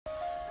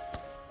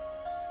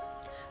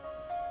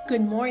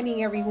Good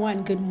morning,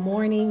 everyone. Good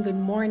morning. Good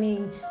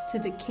morning to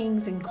the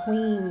kings and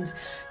queens.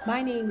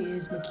 My name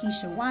is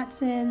Makisha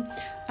Watson.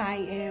 I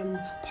am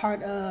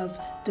part of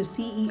the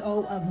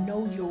CEO of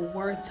Know Your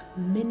Worth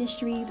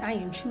Ministries. I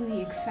am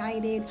truly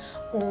excited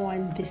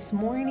on this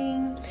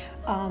morning,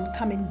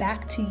 coming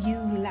back to you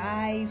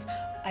live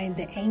in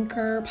the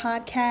Anchor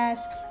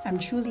podcast. I'm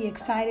truly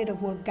excited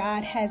of what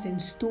God has in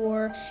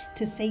store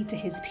to say to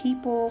his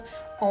people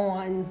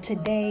on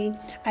today.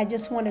 I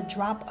just want to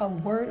drop a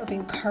word of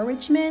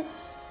encouragement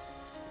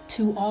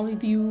to all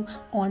of you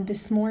on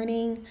this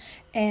morning.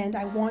 And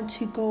I want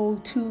to go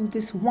to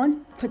this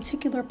one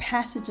particular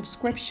passage of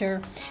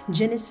scripture,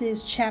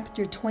 Genesis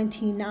chapter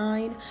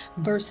 29,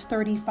 verse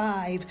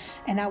 35.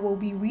 And I will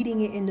be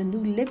reading it in the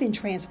New Living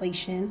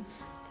Translation.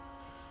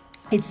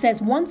 It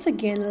says, "Once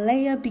again,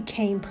 Leah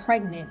became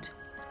pregnant,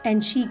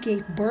 and she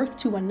gave birth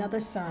to another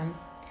son,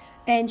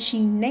 and she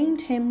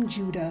named him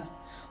Judah.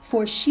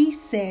 For she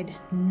said,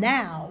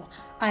 'Now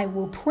I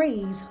will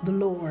praise the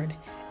Lord.'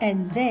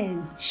 And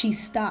then she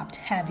stopped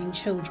having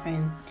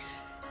children."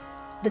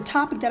 The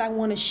topic that I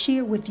want to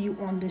share with you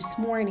on this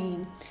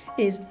morning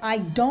is I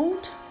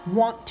don't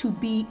want to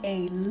be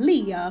a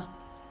Leah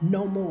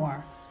no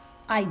more.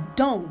 I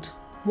don't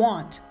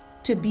want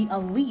to be a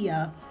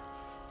Leah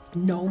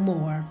no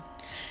more.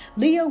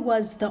 Leah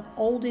was the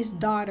oldest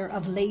daughter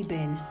of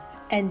Laban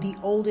and the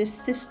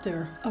oldest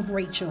sister of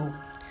Rachel.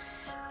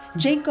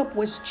 Jacob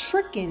was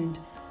tricked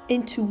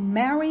into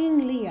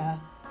marrying Leah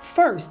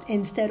first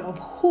instead of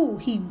who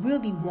he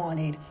really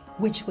wanted,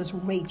 which was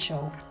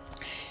Rachel.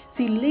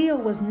 See, Leah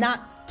was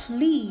not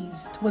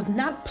pleased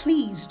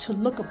to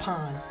look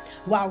upon,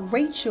 while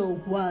Rachel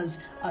was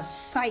a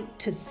sight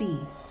to see.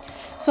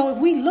 So if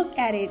we look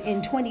at it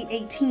in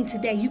 2018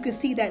 today, you can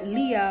see that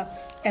Leah,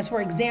 as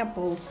for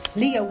example,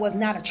 Leah was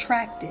not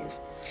attractive.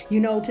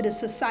 To the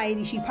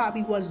society, she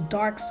probably was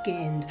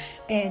dark-skinned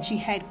and she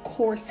had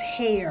coarse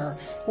hair,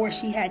 or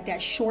she had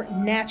that short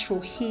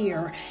natural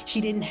hair. She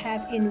didn't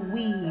have any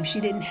weave. She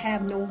didn't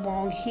have no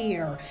long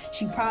hair.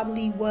 She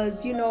probably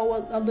was,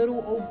 a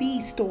little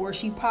obese, or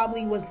she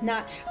probably was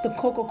not the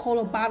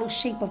Coca-Cola bottle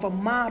shape of a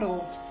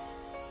model.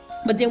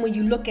 But then when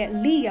you look at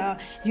Leah,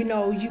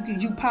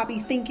 you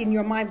probably think in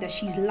your mind that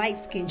she's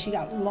light-skinned, she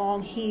got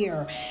long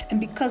hair. And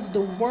because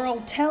the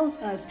world tells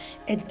us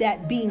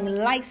that being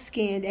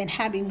light-skinned and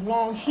having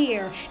long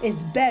hair is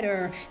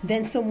better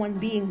than someone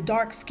being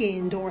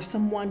dark-skinned or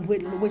someone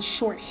with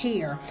short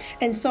hair.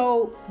 And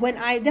so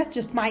that's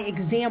just my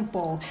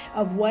example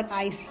of what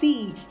I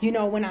see,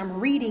 when I'm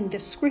reading the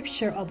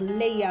scripture of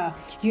Leah,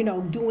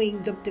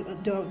 doing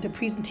the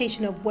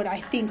presentation of what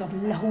I think of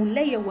who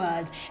Leah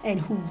was and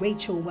who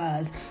Rachel was.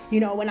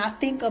 When I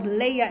think of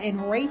Leah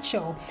and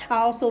Rachel, I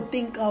also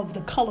think of The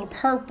Color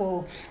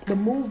Purple, the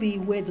movie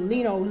with,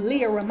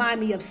 Leah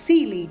remind me of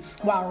Celie,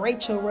 while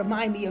Rachel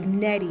remind me of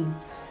Nettie.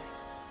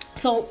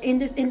 So in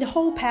the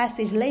whole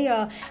passage,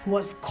 Leah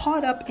was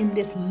caught up in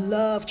this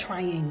love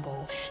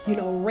triangle.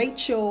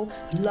 Rachel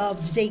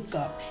loved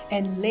Jacob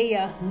and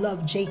Leah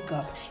loved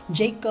Jacob.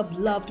 Jacob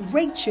loved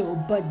Rachel,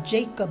 but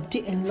Jacob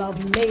didn't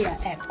love Leah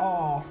at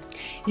all.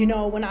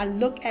 When I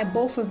look at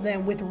both of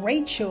them with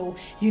Rachel,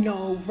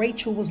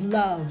 Rachel was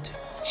loved.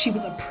 She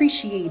was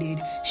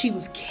appreciated. She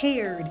was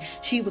cared.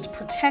 She was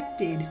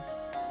protected,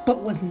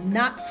 but was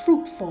not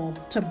fruitful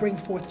to bring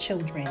forth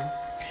children.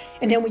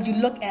 And then when you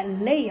look at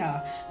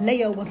Leah,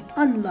 Leah was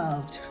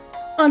unloved,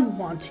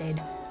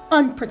 unwanted,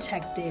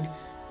 unprotected,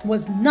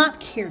 was not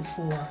cared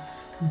for,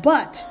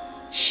 but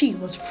she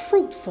was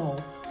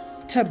fruitful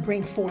to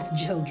bring forth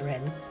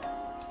children.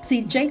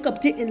 See,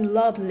 Jacob didn't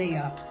love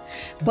Leah,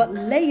 but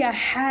Leah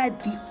had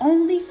the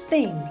only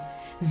thing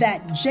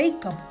that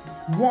Jacob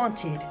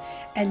wanted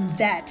and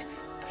that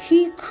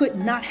he could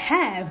not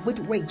have with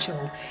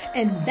Rachel,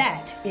 and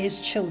that is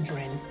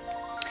children.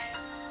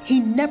 He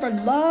never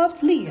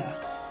loved Leah.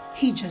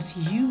 He just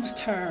used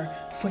her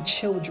for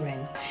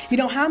children.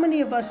 How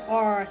many of us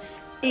are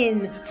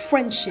in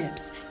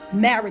friendships,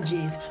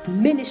 marriages,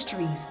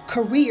 ministries,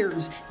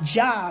 careers,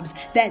 jobs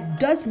that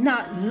does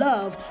not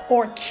love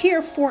or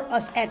care for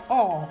us at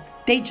all?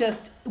 They're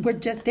just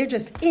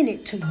in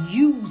it to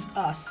use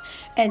us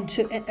and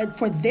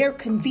for their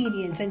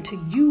convenience and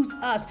to use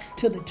us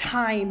till the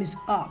time is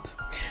up.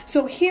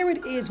 So here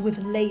it is with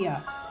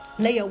Leah.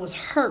 Leah was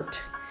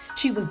hurt.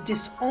 She was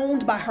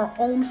disowned by her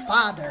own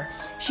father.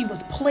 She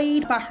was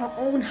played by her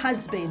own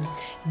husband,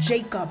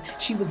 Jacob.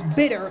 She was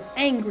bitter,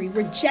 angry,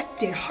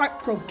 rejected,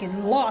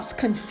 heartbroken, lost,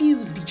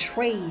 confused,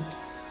 betrayed.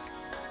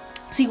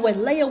 See,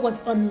 when Leah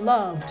was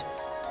unloved,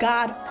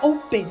 God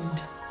opened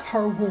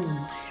her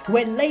womb.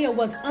 When Leah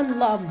was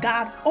unloved,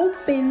 God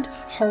opened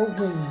her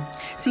womb.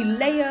 See,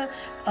 Leah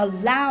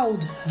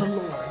allowed the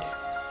Lord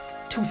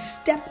to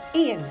step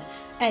in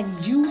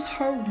and use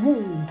her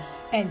womb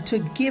and to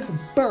give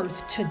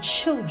birth to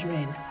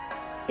children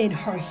in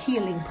her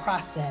healing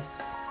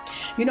process.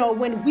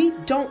 When we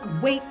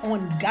don't wait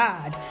on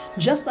God,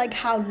 just like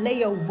how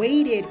Leah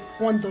waited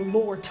on the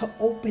Lord to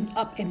open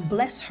up and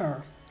bless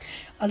her,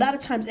 a lot of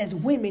times as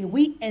women,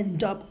 we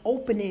end up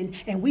opening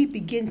and we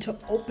begin to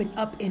open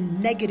up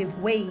in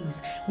negative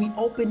ways. We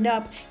open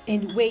up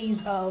in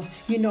ways of,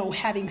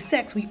 having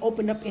sex. We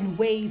open up in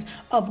ways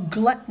of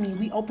gluttony.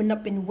 We open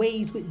up in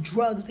ways with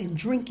drugs and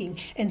drinking,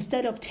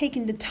 instead of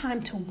taking the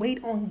time to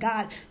wait on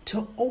God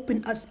to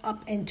open us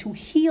up and to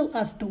heal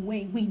us the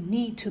way we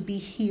need to be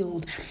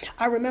healed.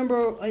 I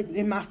remember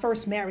in my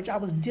first marriage, I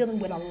was dealing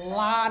with a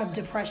lot of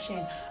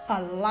depression.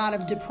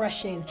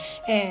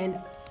 And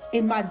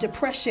in my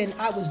depression,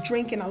 I was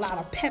drinking a lot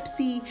of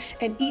Pepsi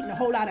and eating a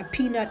whole lot of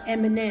peanut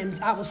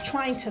M&Ms. I was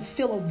trying to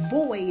fill a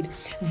void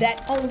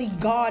that only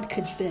God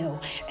could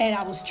fill. And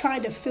I was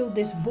trying to fill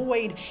this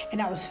void,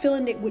 and I was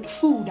filling it with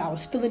food. I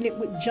was filling it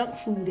with junk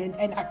food,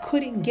 and I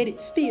couldn't get it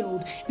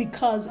filled,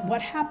 because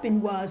what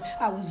happened was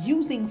I was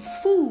using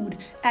food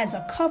as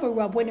a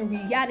cover-up, when in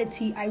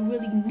reality, I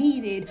really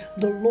needed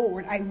the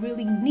Lord. I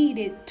really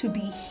needed to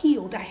be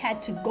healed. I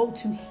had to go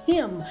to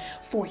Him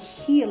for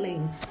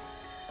healing.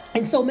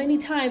 And so many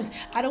times,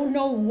 I don't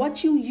know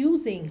what you're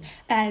using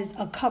as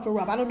a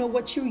cover-up. I don't know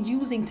what you're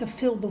using to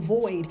fill the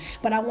void.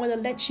 But I want to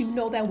let you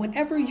know that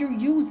whatever you're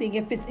using,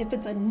 if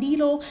it's a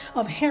needle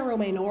of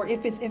heroin, or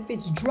if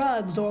it's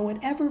drugs, or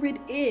whatever it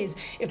is,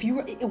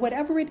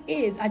 whatever it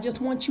is, I just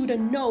want you to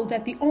know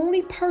that the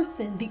only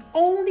person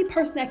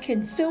that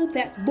can fill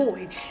that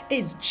void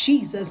is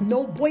Jesus.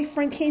 No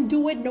boyfriend can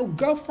do it. No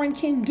girlfriend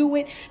can do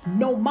it.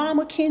 No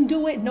mama can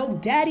do it. No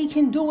daddy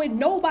can do it.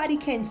 Nobody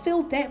can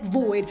fill that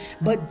void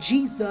but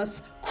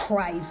Jesus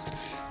Christ.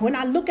 When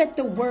I look at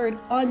the word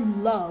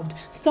unloved,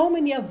 so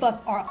many of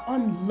us are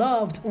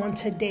unloved on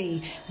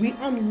today. We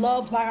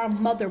unloved by our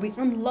mother. We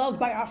unloved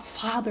by our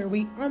father.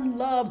 We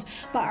unloved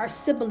by our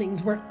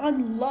siblings. We're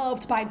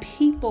unloved by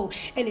people.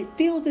 And it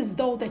feels as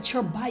though that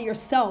you're by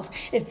yourself.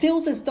 It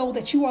feels as though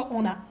that you are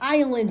on an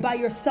island by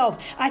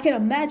yourself. I can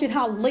imagine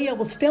how Leah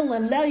was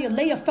feeling.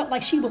 Leah felt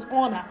like she was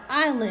on an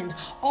island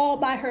all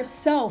by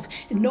herself.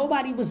 And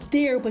nobody was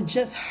there but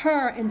just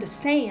her in the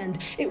sand.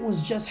 It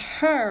was just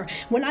her.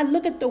 When I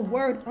look at the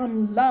word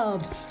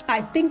unloved,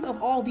 I think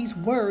of all these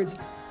words: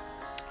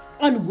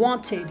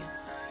 unwanted,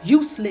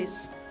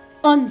 useless,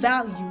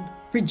 unvalued,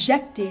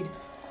 rejected,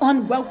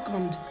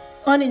 unwelcomed,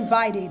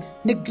 uninvited,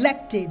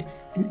 neglected,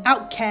 an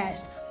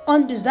outcast,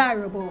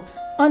 undesirable,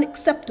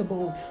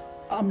 unacceptable,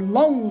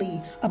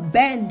 lonely,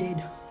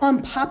 abandoned,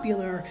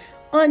 unpopular,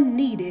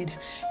 unneeded.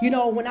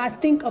 When I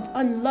think of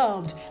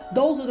unloved,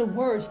 those are the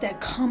words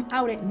that come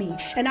out at me.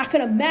 And I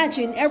can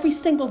imagine every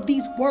single of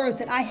these words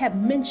that I have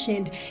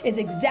mentioned is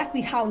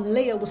exactly how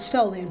Leah was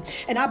feeling.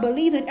 And I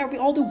believe that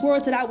all the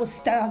words that I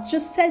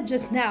just said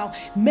just now,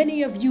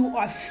 many of you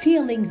are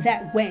feeling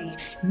that way.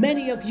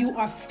 Many of you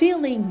are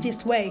feeling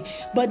this way.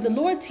 But the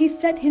Lord, He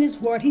said in His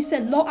word, He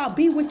said, "Lo, I'll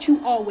be with you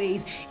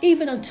always,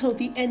 even until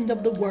the end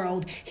of the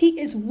world." He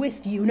is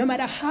with you, no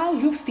matter how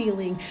you're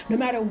feeling, no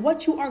matter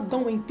what you are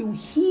going through.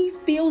 He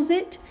feels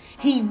it.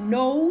 He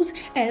knows.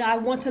 And I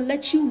want to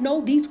let you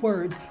know these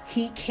words: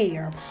 He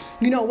cares.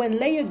 When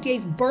Leah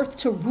gave birth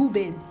to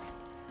Reuben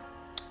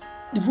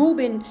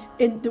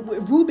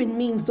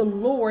means the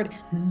Lord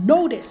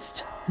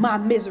noticed my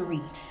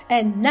misery,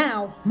 and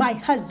now my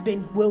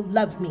husband will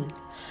love me.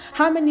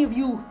 How many of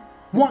you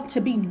want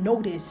to be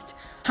noticed?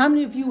 How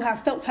many of you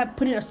have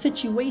put in a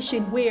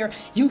situation where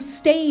you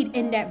stayed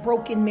in that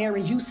broken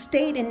marriage, you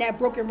stayed in that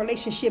broken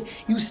relationship,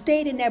 you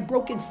stayed in that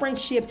broken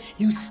friendship,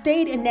 you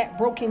stayed in that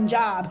broken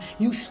job,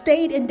 you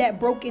stayed in that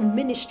broken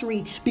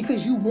ministry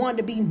because you wanted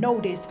to be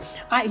noticed?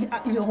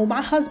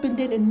 My husband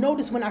didn't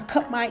notice when I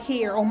cut my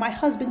hair, or my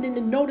husband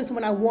didn't notice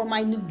when I wore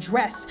my new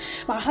dress.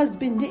 My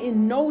husband didn't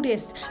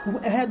notice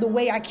the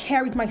way I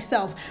carried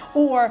myself.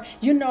 Or,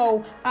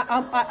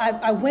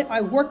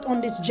 I worked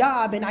on this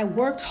job, and I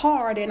worked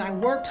hard, and I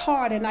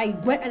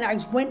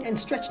went and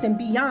stretched and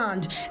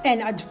beyond,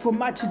 and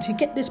to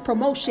get this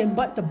promotion,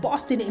 but the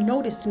boss didn't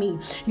notice me.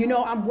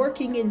 I'm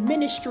working in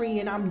ministry,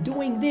 and I'm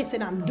doing this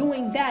and I'm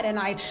doing that, and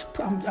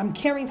I'm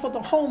caring for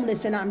the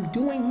homeless, and I'm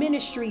doing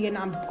ministry, and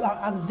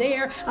I'm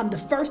there. I'm the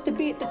first to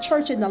be at the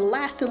church and the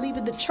last to leave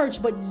at the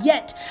church, but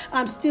yet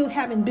I'm still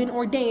haven't been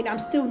ordained. I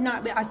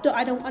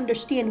don't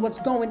understand what's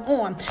going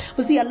on.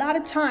 But see, a lot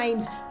of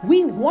times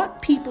we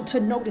want people to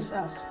notice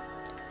us.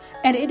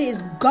 And it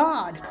is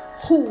God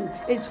who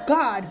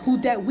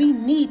that we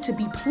need to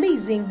be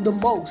pleasing the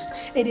most.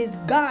 It is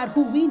God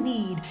who we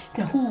need,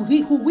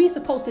 who we're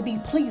supposed to be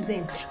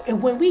pleasing.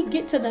 And when we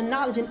get to the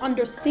knowledge and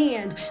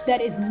understand that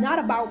it's not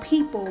about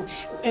people,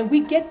 and we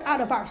get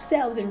out of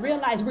ourselves and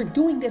realize we're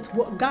doing this,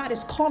 what God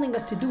is calling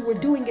us to do, we're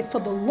doing it for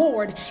the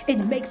Lord, it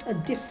makes a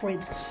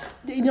difference.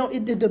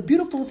 The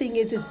beautiful thing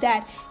is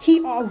that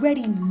He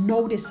already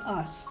noticed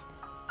us.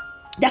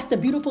 That's the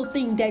beautiful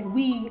thing that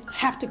we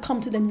have to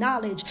come to the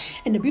knowledge.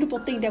 And the beautiful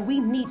thing that we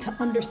need to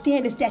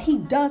understand is that He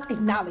does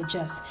acknowledge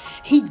us.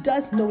 He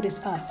does notice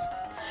us.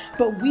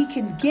 But we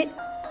can get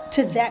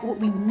to that what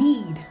we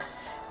need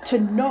to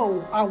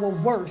know our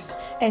worth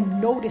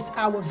and noticed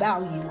our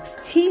value.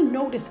 He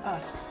noticed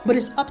us, but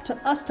it's up to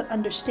us to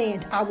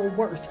understand our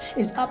worth.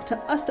 It's up to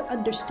us to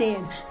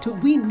understand till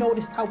we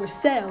notice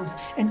ourselves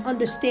and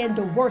understand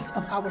the worth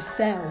of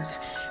ourselves.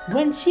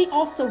 When she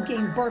also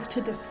gave birth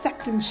to the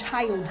second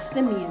child,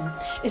 Simeon,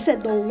 it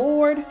said, the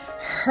Lord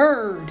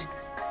heard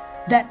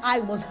that I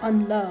was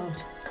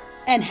unloved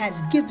and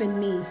has given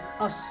me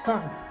a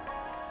son.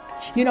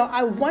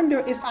 I wonder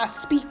if I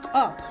speak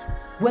up,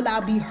 will I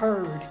be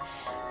heard?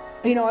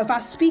 If I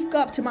speak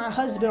up to my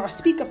husband or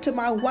speak up to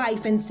my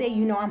wife and say,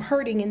 I'm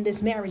hurting in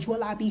this marriage,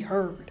 will I be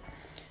heard?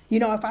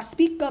 If I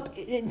speak up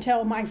and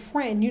tell my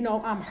friend,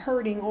 I'm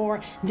hurting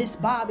or this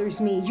bothers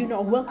me,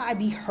 will I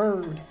be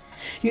heard?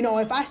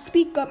 If I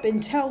speak up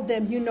and tell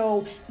them,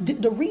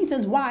 the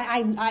reasons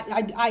why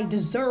I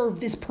deserve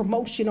this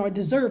promotion or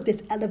deserve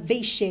this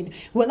elevation,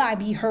 will I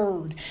be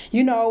heard?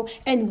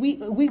 And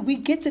we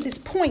get to this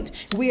point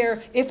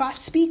where if I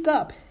speak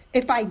up,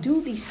 if I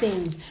do these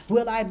things,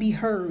 will I be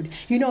heard?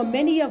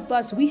 Many of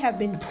us, we have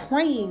been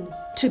praying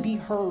to be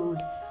heard.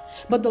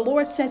 But the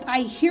Lord says,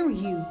 I hear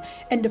you.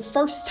 And the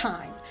first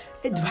time,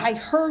 I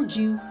heard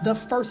you the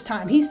first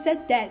time. He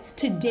said that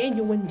to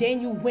Daniel when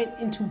Daniel went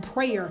into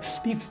prayer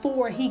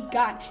before he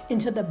got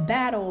into the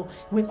battle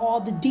with all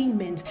the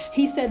demons.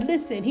 He said,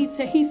 listen,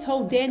 he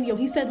told Daniel,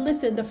 he said,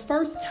 listen, the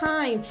first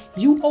time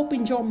you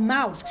opened your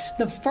mouth,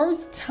 the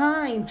first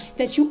time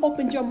that you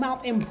opened your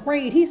mouth and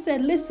prayed, he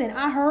said, listen,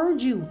 I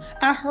heard you.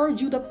 I heard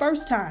you the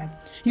first time.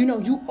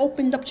 You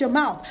opened up your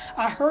mouth.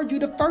 I heard you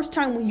the first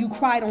time when you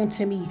cried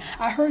unto me.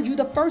 I heard you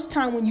the first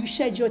time when you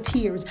shed your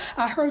tears.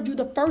 I heard you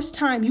the first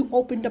time you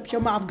opened up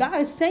your mouth.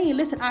 God is saying,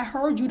 listen, I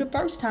heard you the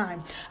first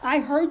time. I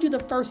heard you the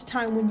first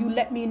time when you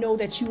let me know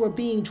that you were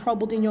being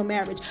troubled in your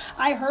marriage.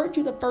 I heard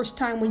you the first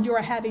time when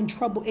you're having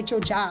trouble at your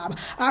job.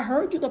 I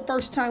heard you the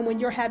first time when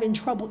you're having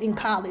trouble in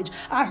college.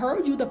 I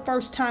heard you the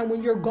first time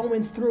when you're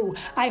going through.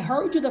 I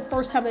heard you the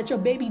first time that your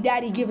baby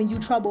daddy giving you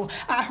trouble.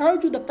 I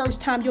heard you the first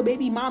time your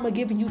baby mama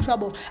giving you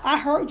trouble. I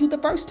heard you the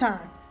first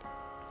time.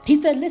 He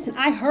said, listen,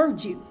 I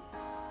heard you.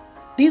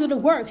 These are the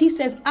words. He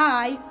says,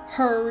 I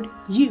heard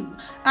you.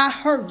 I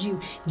heard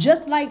you.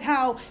 Just like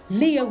how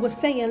Leah was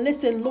saying,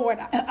 listen, Lord,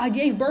 I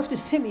gave birth to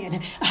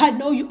Simeon. I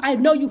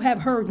know you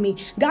have heard me.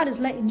 God is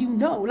letting you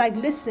know, like,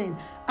 listen,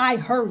 I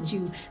heard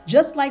you.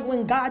 Just like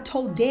when God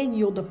told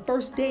Daniel the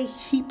first day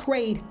he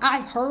prayed,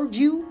 I heard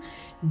you.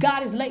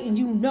 God is letting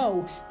you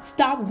know,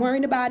 stop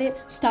worrying about it.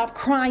 Stop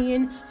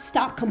crying.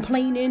 Stop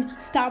complaining.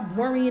 Stop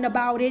worrying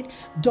about it.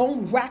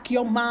 Don't rack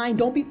your mind.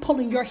 Don't be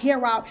pulling your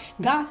hair out.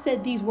 God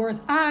said these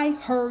words, I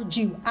heard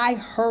you. I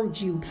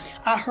heard you.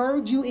 I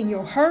heard you in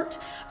your hurt.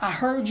 I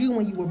heard you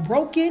when you were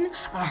broken.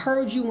 I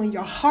heard you when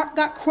your heart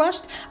got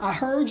crushed. I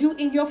heard you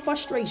in your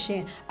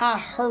frustration. I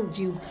heard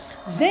you.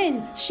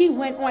 Then she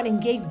went on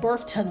and gave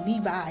birth to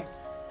Levi.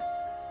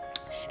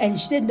 And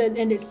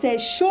it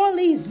says,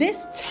 surely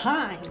this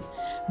time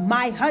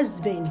my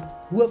husband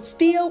will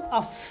feel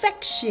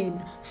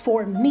affection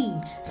for me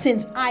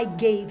since I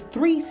gave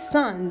 3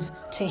 sons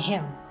to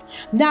him.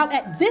 Now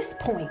at this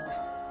point,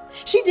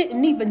 she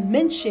didn't even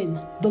mention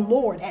the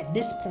Lord at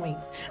this point.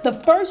 The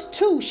first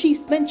 2, she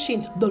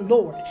mentioned the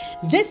Lord.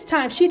 This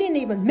time, she didn't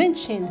even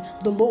mention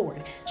the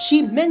Lord.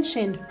 She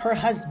mentioned her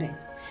husband.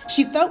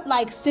 She felt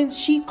like since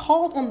she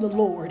called on the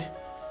Lord,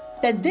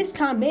 that this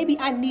time maybe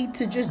I need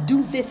to just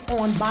do this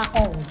on my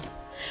own.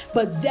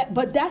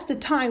 But that's the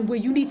time where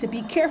you need to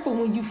be careful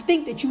when you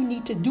think that you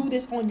need to do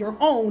this on your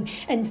own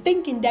and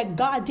thinking that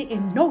God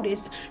didn't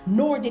notice,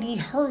 nor did he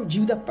heard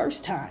you the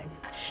first time.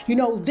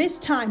 This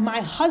time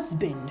my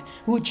husband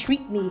will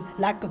treat me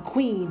like a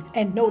queen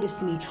and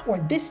notice me. Or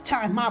this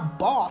time my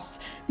boss,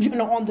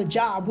 on the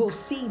job will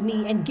see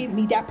me and give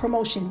me that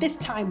promotion. This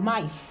time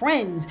my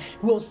friends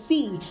will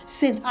see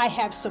since I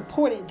have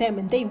supported them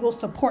and they will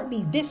support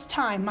me. This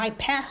time my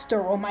pastor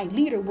or my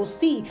leader will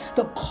see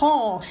the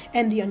call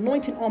and the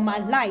anointing on my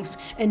life.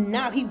 And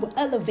now he will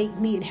elevate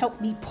me and help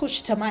me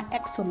push to my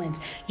excellence.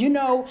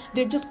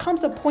 There just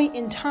comes a point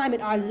in time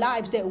in our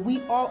lives that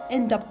we all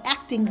end up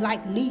acting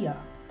like Leah.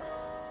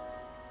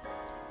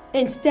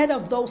 Instead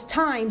of those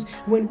times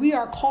when we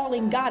are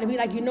calling God and be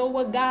like, you know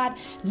what, God,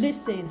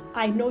 listen,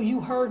 I know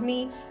you heard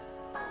me.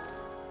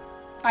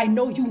 I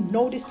know you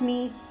noticed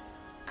me.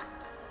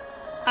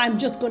 I'm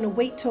just going to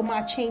wait till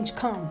my change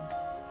come.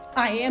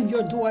 I am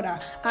your daughter.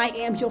 I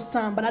am your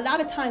son. But a lot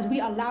of times we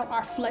allow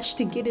our flesh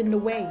to get in the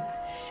way.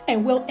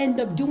 And we'll end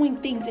up doing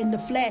things in the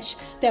flesh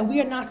that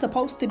we are not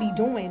supposed to be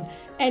doing.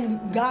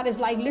 And God is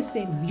like,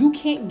 listen, you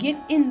can't get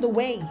in the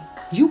way.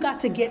 You got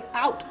to get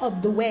out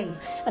of the way.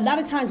 A lot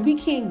of times we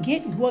can't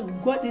get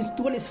what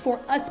is for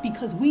us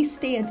because we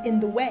stand in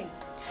the way.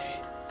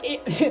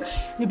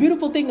 The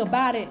beautiful thing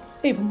about it,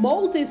 if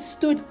Moses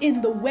stood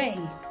in the way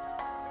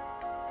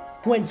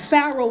when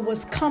Pharaoh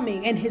was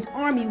coming and his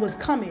army was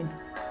coming,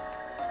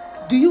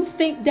 do you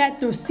think that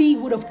the sea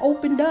would have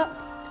opened up?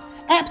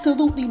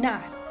 Absolutely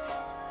not.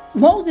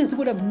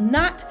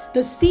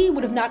 The sea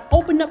would have not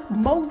opened up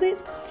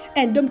Moses,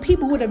 and them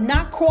people would have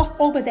not crossed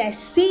over that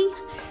sea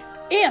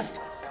if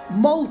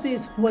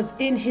Moses was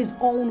in his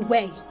own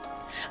way.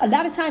 A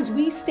lot of times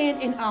we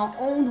stand in our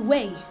own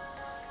way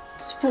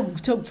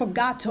for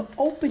God to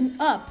open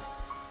up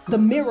the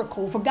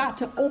miracle, for God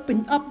to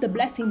open up the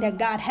blessing that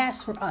God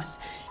has for us.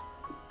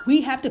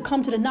 We have to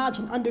come to the knowledge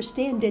and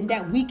understanding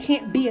that we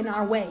can't be in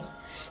our way.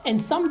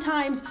 And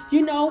sometimes,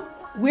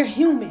 we're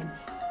human.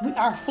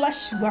 Our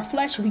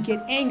flesh, we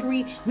get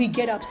angry, we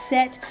get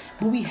upset,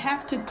 but we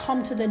have to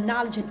come to the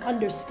knowledge and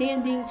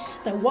understanding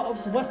that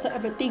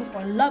whatsoever things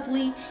are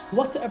lovely,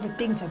 whatsoever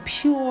things are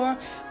pure,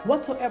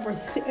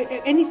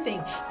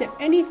 anything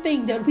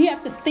that we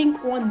have to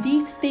think on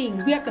these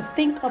things. We have to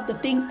think of the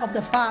things of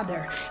the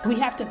Father. We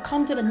have to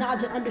come to the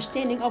knowledge and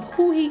understanding of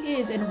who He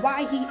is and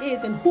why He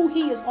is and who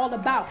He is all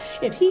about.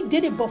 If He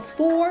did it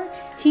before,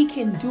 He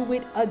can do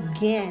it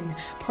again.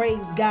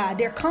 Praise God.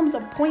 There comes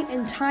a point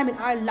in time in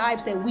our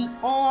lives that we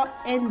all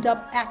end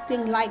up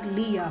acting like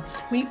Leah.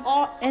 We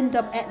all end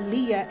up at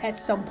Leah at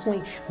some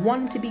point,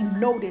 wanting to be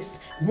noticed,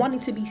 wanting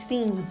to be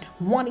seen,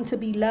 wanting to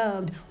be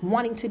loved,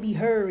 wanting to be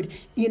heard,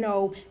 in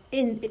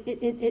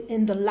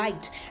the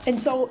light. And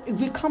so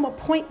we come a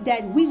point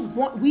that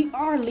we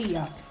are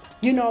Leah.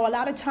 A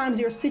lot of times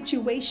there are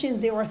situations,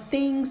 there are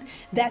things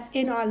that's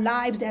in our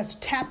lives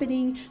that's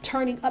happening,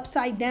 turning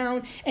upside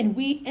down, and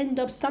we end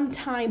up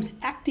sometimes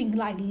acting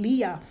like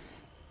Leah.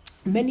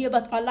 Many of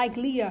us are like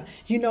Leah,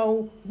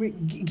 we're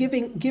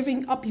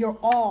giving up your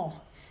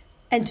all,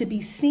 and to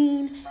be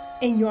seen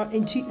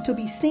to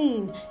be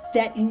seen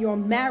that in your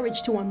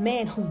marriage to a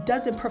man who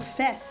doesn't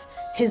profess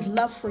his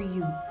love for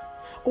you,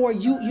 or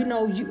you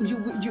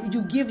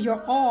give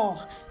your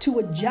all to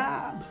a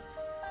job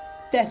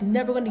that's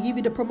never going to give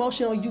you the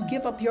promotion, or you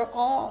give up your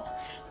all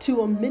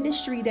to a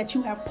ministry that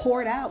you have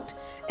poured out,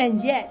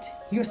 and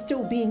yet you're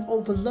still being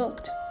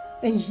overlooked.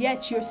 And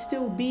yet you're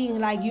still being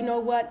like,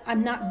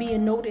 I'm not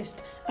being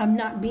noticed. I'm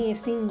not being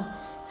seen.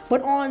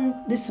 But on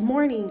this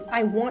morning,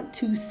 I want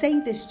to say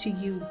this to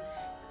you.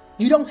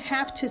 You don't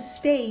have to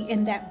stay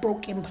in that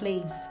broken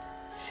place.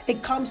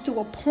 It comes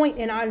to a point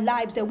in our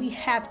lives that we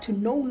have to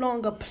no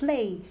longer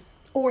play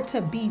or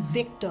to be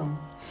victim.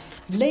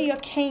 Leah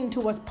came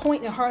to a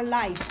point in her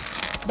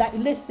life that,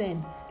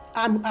 listen,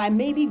 I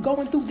may be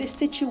going through this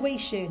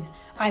situation.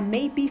 I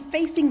may be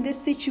facing this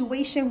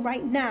situation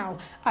right now.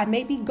 I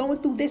may be going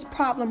through this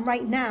problem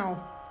right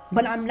now,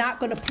 but I'm not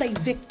going to play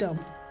victim.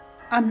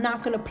 I'm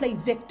not going to play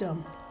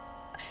victim.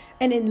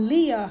 And in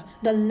Leah,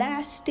 the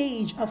last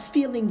stage of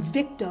feeling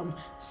victim,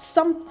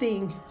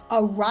 something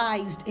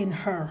arised in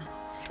her.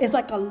 It's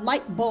like a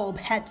light bulb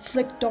had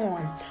flicked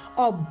on.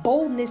 A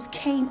boldness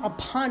came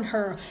upon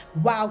her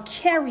while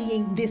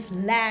carrying this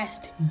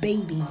last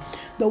baby.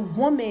 The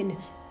woman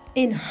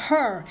in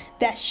her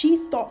that she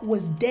thought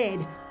was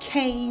dead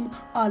came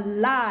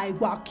alive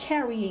while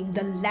carrying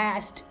the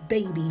last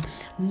baby.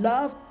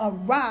 Love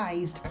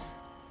arose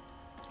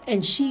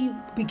and she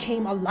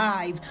became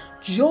alive.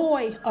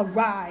 Joy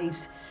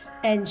arose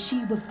and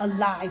she was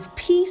alive.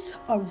 Peace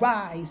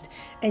arose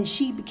and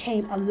she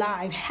became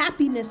alive.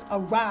 Happiness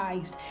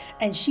arose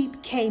and she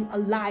became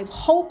alive.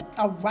 Hope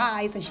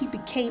arose and she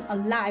became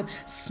alive.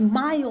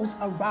 Smiles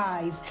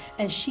arise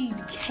and she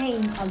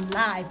became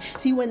alive.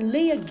 See, when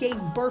Leah gave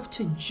birth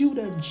to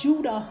Judah,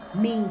 Judah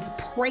means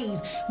praise.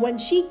 When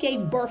she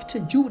gave birth to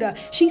Judah,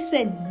 she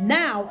said,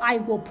 now I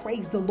will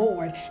praise the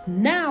Lord.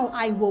 Now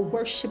I will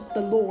worship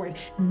the Lord.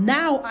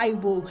 Now I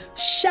will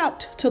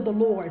shout to the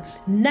Lord.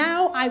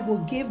 Now I will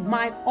give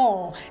my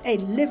all, a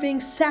living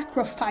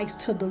sacrifice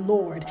to the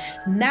Lord.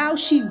 Now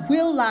she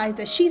realized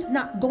that she's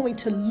not going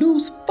to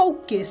lose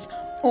focus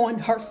on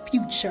her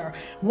future.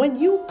 When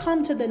you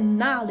come to the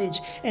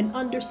knowledge and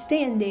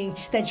understanding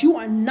that you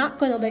are not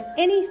going to let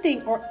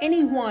anything or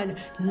anyone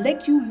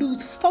let you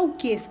lose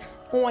focus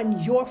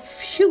on your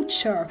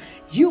future,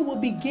 you will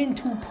begin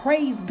to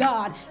praise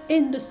God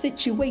in the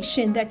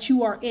situation that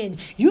you are in.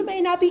 You may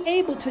not be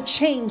able to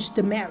change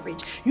the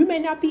marriage. You may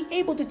not be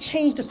able to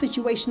change the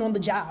situation on the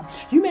job.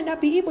 You may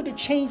not be able to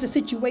change the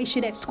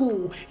situation at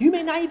school. You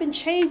may not even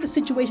change the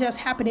situation that's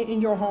happening in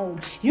your home.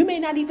 You may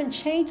not even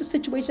change the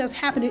situation that's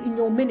happening in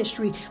your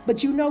ministry.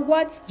 But you know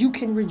what? You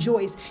can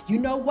rejoice. You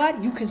know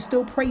what? You can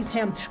still praise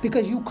Him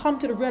because you come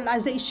to the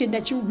realization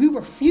that you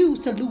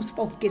refuse to lose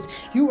focus.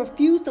 You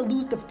refuse to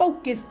lose the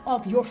focus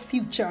of your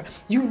future.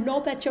 You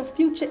know that your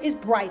future is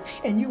bright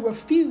and you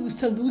refuse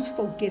to lose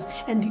focus.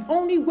 And the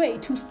only way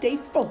to stay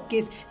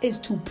focused is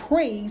to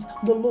praise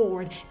the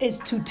Lord, is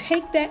to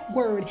take that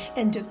word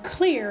and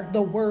declare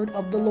the word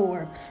of the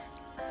Lord.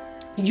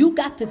 You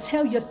got to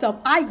tell yourself,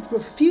 I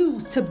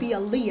refuse to be a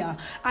Leah.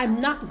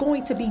 I'm not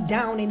going to be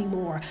down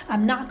anymore.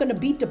 I'm not going to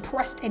be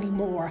depressed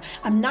anymore.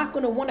 I'm not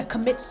going to want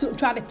to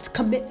try to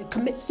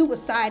commit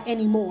suicide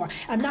anymore.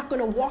 I'm not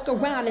going to walk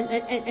around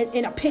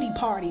in a pity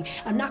party.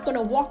 I'm not going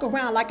to walk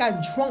around like I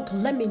drunk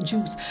lemon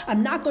juice.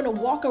 I'm not going to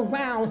walk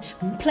around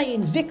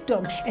playing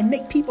victim and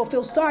make people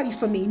feel sorry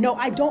for me. No,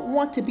 I don't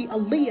want to be a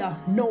Leah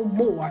no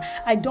more.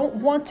 I don't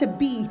want to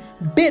be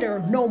bitter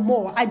no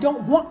more. I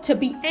don't want to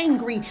be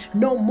angry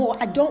no more.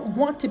 I don't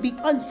want to be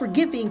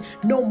unforgiving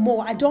no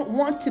more. I don't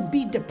want to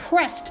be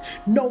depressed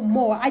no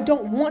more. I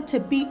don't want to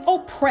be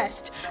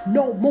oppressed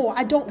no more.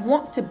 I don't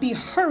want to be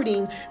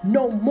hurting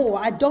no more.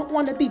 I don't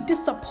want to be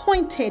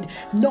disappointed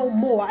no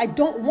more. I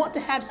don't want to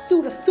have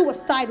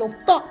suicidal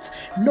thoughts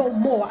no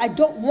more. I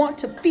don't want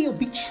to feel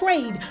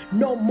betrayed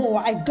no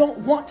more. I don't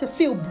want to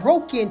feel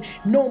broken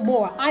no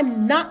more.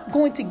 I'm not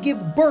going to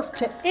give birth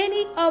to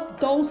any of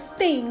those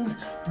things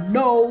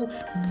no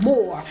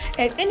more.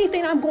 And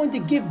anything I'm going to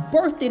give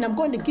birth in, I'm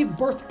going to give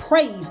birth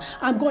praise.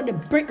 I'm going to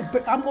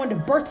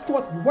birth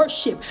forth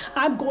worship.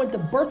 I'm going to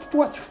birth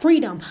forth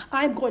freedom.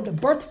 I'm going to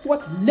birth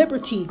forth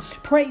liberty.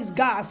 Praise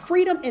God.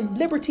 Freedom and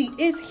liberty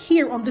is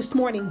here on this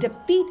morning.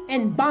 Defeat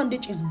and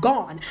bondage is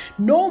gone.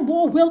 No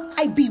more will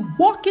I be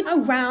walking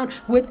around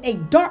with a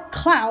dark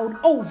cloud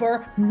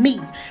over me,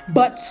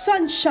 but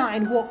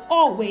sunshine will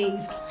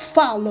always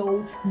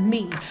follow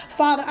me.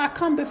 Father, I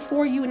come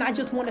before you and I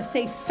just want to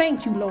say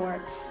thank you,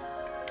 Lord,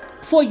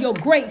 for your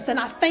grace, and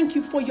I thank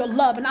you for your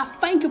love, and I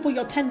thank you for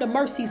your tender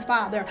mercies,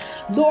 Father.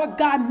 Lord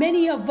God,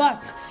 many of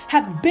us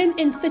have been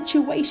in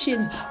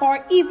situations,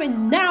 or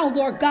even now,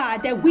 Lord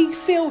God, that we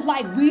feel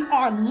like we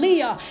are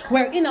Leah.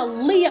 We're in a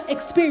Leah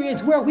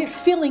experience where we're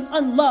feeling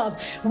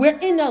unloved. We're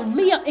in a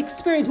Leah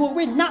experience where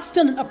we're not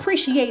feeling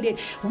appreciated.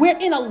 We're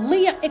in a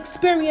Leah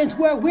experience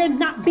where we're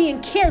not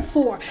being cared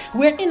for.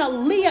 We're in a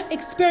Leah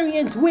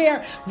experience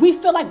where we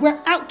feel like we're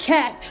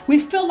outcast. We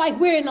feel like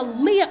we're in a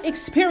Leah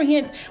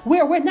experience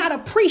where we're not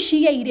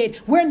appreciated.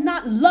 We're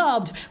not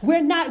loved.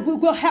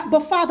 But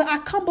Father, I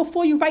come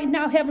before you right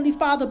now, Heavenly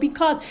Father,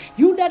 because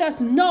you let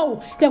us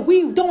know that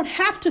we don't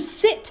have to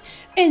sit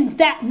in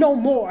that no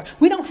more.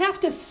 We don't have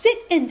to sit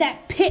in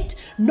that pit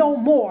no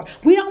more.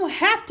 We don't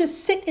have to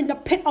sit in the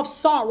pit of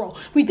sorrow.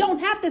 We don't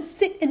have to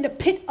sit in the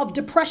pit of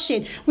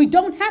depression. We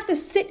don't have to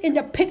sit in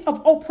the pit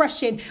of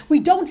oppression. We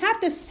don't have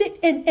to sit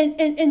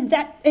in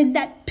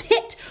that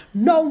pit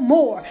no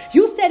more.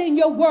 You said in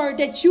your word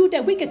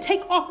that we could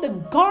take off the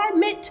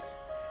garment,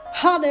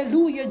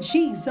 hallelujah,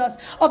 Jesus,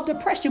 of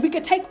depression. We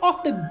could take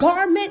off the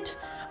garment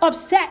of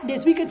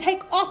sadness. We can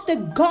take off the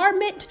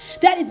garment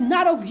that is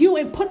not of you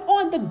and put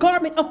on the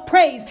garment of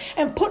praise,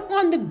 and put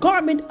on the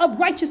garment of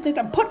righteousness,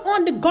 and put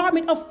on the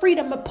garment of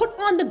freedom, and put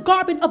on the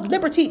garment of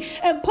liberty,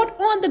 and put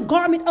on the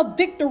garment of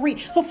victory.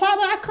 So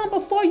Father, I come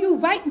before you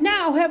right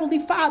now, Heavenly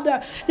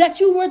Father,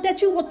 that you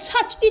will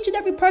touch each and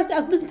every person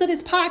that's listening to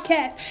this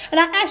podcast. And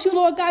I ask you,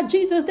 Lord God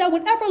Jesus, that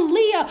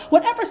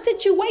whatever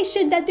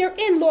situation that they're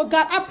in, Lord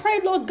God, I pray,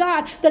 Lord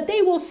God, that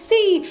they will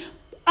see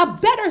a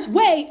better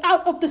way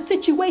out of the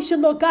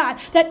situation, Lord God,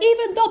 that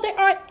even though they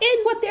are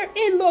in what they're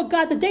in, Lord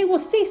God, that they will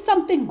see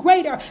something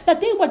greater, that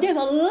there's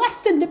a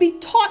lesson to be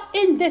taught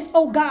in this,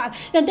 oh God,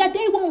 and that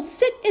they won't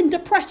sit in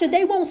depression,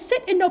 they won't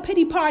sit in no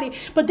pity party,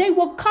 but they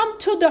will come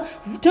to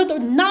the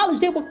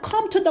knowledge, they will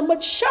come to the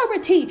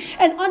maturity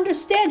and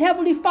understand,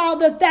 Heavenly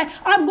Father, that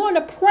I'm going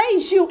to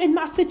praise you in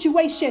my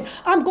situation.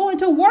 I'm going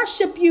to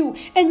worship you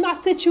in my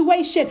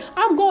situation.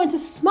 I'm going to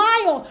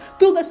smile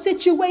through the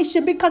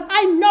situation, because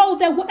I know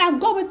that what I'm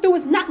going through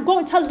is not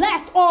going to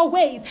last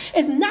always.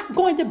 It's not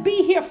going to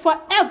be here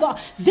forever.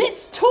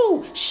 This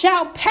too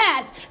shall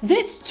pass.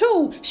 This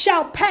too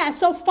shall pass.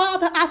 So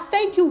Father, I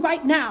thank you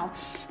right now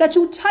that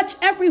you touch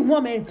every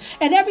woman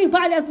and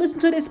everybody that's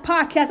listening to this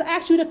podcast. I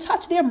ask you to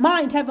touch their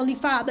mind, Heavenly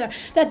Father,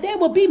 that they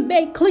will be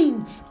made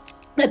clean,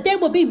 that they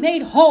will be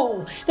made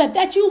whole,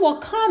 that you will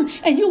come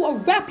and you will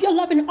wrap your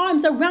loving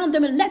arms around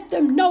them and let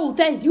them know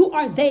that you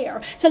are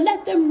there, to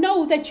let them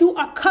know that you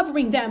are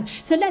covering them,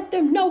 to let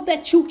them know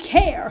that you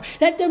care,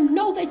 let them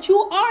know that you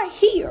are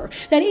here,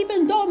 that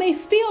even though it may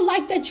feel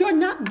like that you're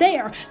not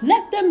there,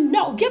 let them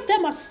know, give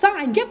them a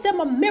sign, give them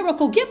a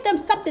miracle, give them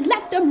something,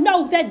 let them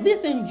know that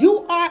listen,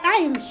 I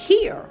am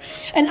here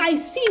and I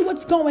see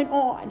what's going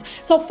on.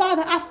 So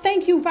Father, I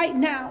thank you right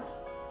now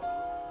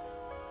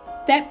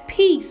that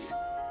peace,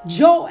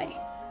 joy,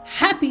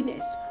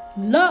 happiness,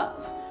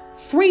 love,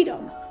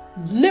 freedom,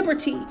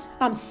 liberty,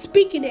 I'm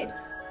speaking it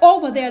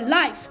over their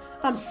life.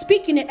 I'm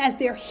speaking it as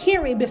they're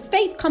hearing. But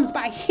faith comes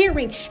by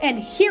hearing, and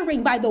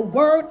hearing by the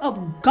word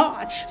of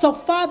God. So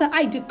Father,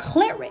 I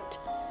declare it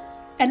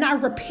and I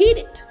repeat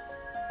it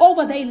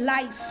over their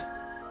life.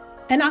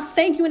 And I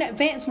thank you in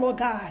advance, Lord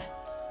God,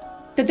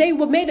 that they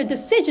will make a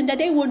decision that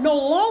they will no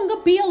longer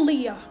be a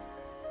Leah,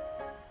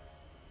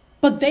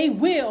 but they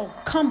will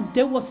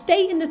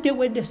stay in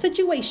the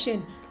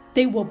situation.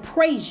 They will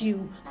praise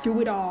you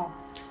through it all.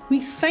 We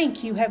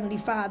thank you, Heavenly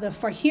Father,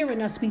 for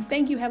hearing us. We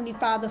thank you, Heavenly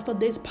Father, for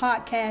this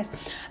podcast.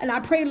 And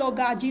I pray, Lord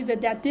God, Jesus,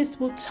 that this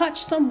will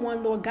touch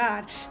someone, Lord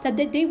God, that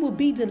they will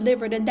be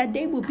delivered and that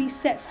they will be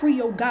set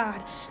free, oh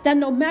God, that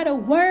no matter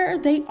where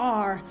they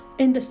are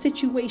in the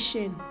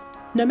situation,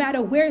 no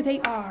matter where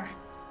they are,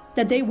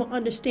 that they will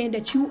understand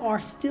that you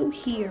are still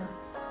here.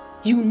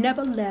 You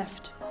never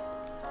left.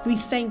 We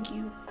thank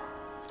you.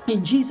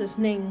 In Jesus'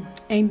 name,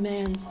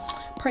 amen.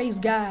 Praise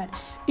God.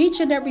 Each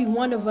and every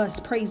one of us,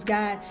 praise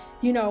God,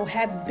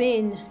 have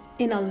been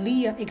in a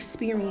Leah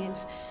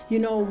experience. You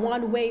know,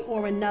 one way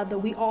or another,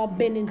 we all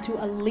been into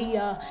a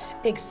Leah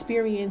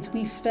experience.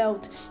 We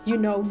felt,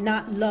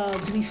 not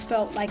loved. We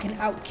felt like an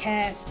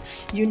outcast.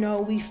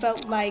 We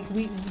felt like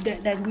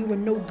that we were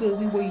no good.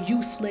 We were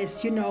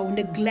useless,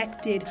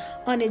 neglected,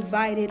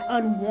 uninvited,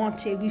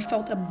 unwanted. We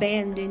felt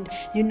abandoned.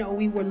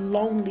 We were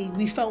lonely.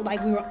 We felt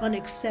like we were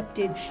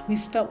unaccepted. We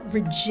felt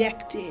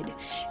rejected,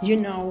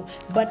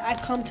 But I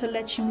come to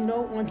let you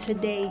know on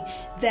today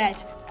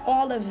that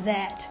all of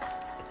that,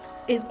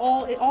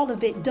 all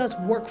of it does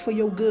work for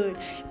your good.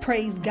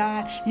 Praise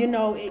God.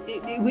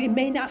 It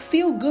may not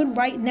feel good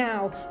right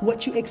now,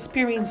 what you're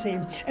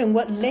experiencing and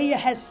what Leah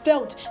has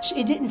felt.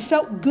 It didn't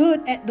felt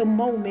good at the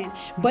moment,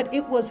 but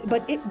it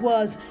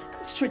was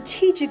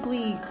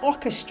strategically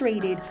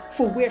orchestrated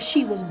for where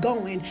she was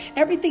going.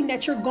 Everything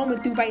that you're going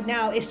through right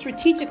now is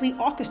strategically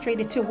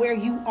orchestrated to where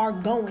you are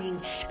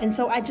going. And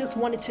so I just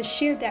wanted to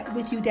share that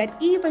with you,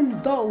 that even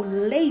though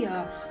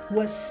Leah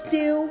was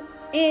still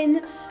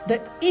in the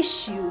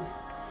issue,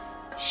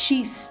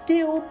 she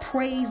still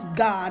praised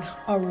God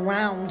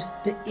around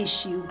the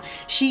issue.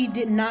 She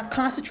did not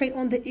concentrate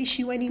on the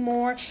issue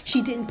anymore.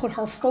 She didn't put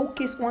her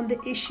focus on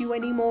the issue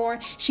anymore.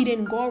 She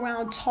didn't go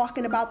around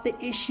talking about the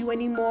issue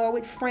anymore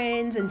with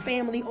friends and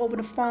family over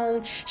the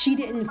phone. She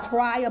didn't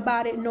cry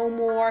about it no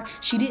more.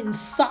 She didn't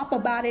sob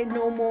about it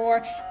no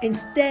more.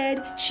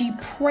 Instead, she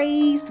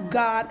praised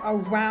God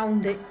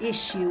around the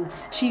issue.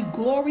 She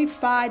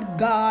glorified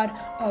God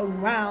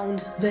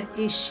around the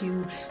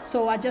issue.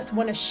 So I just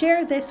want to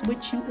share this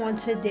with you on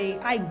today.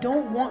 I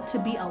don't want to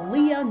be a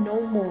Leah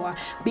no more,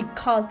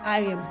 because I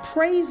am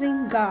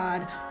praising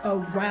God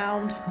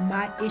around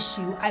my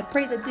issue. I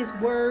pray that this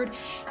word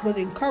was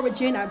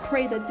encouraging. I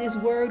pray that this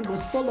word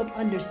was full of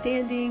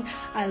understanding.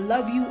 I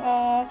love you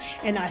all,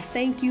 and I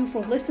thank you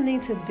for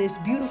listening to this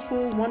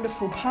beautiful,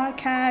 wonderful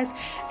podcast.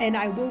 And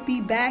I will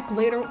be back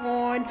later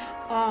on,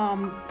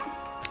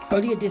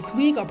 earlier this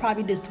week or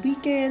probably this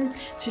weekend,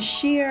 to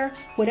share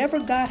whatever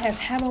God has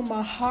had on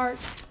my heart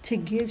to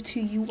give to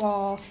you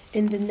all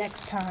in the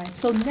next time.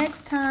 So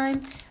next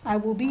time I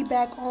will be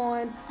back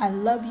on. I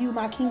love you,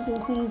 my kings and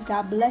queens.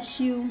 God bless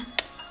you.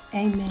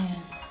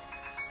 Amen.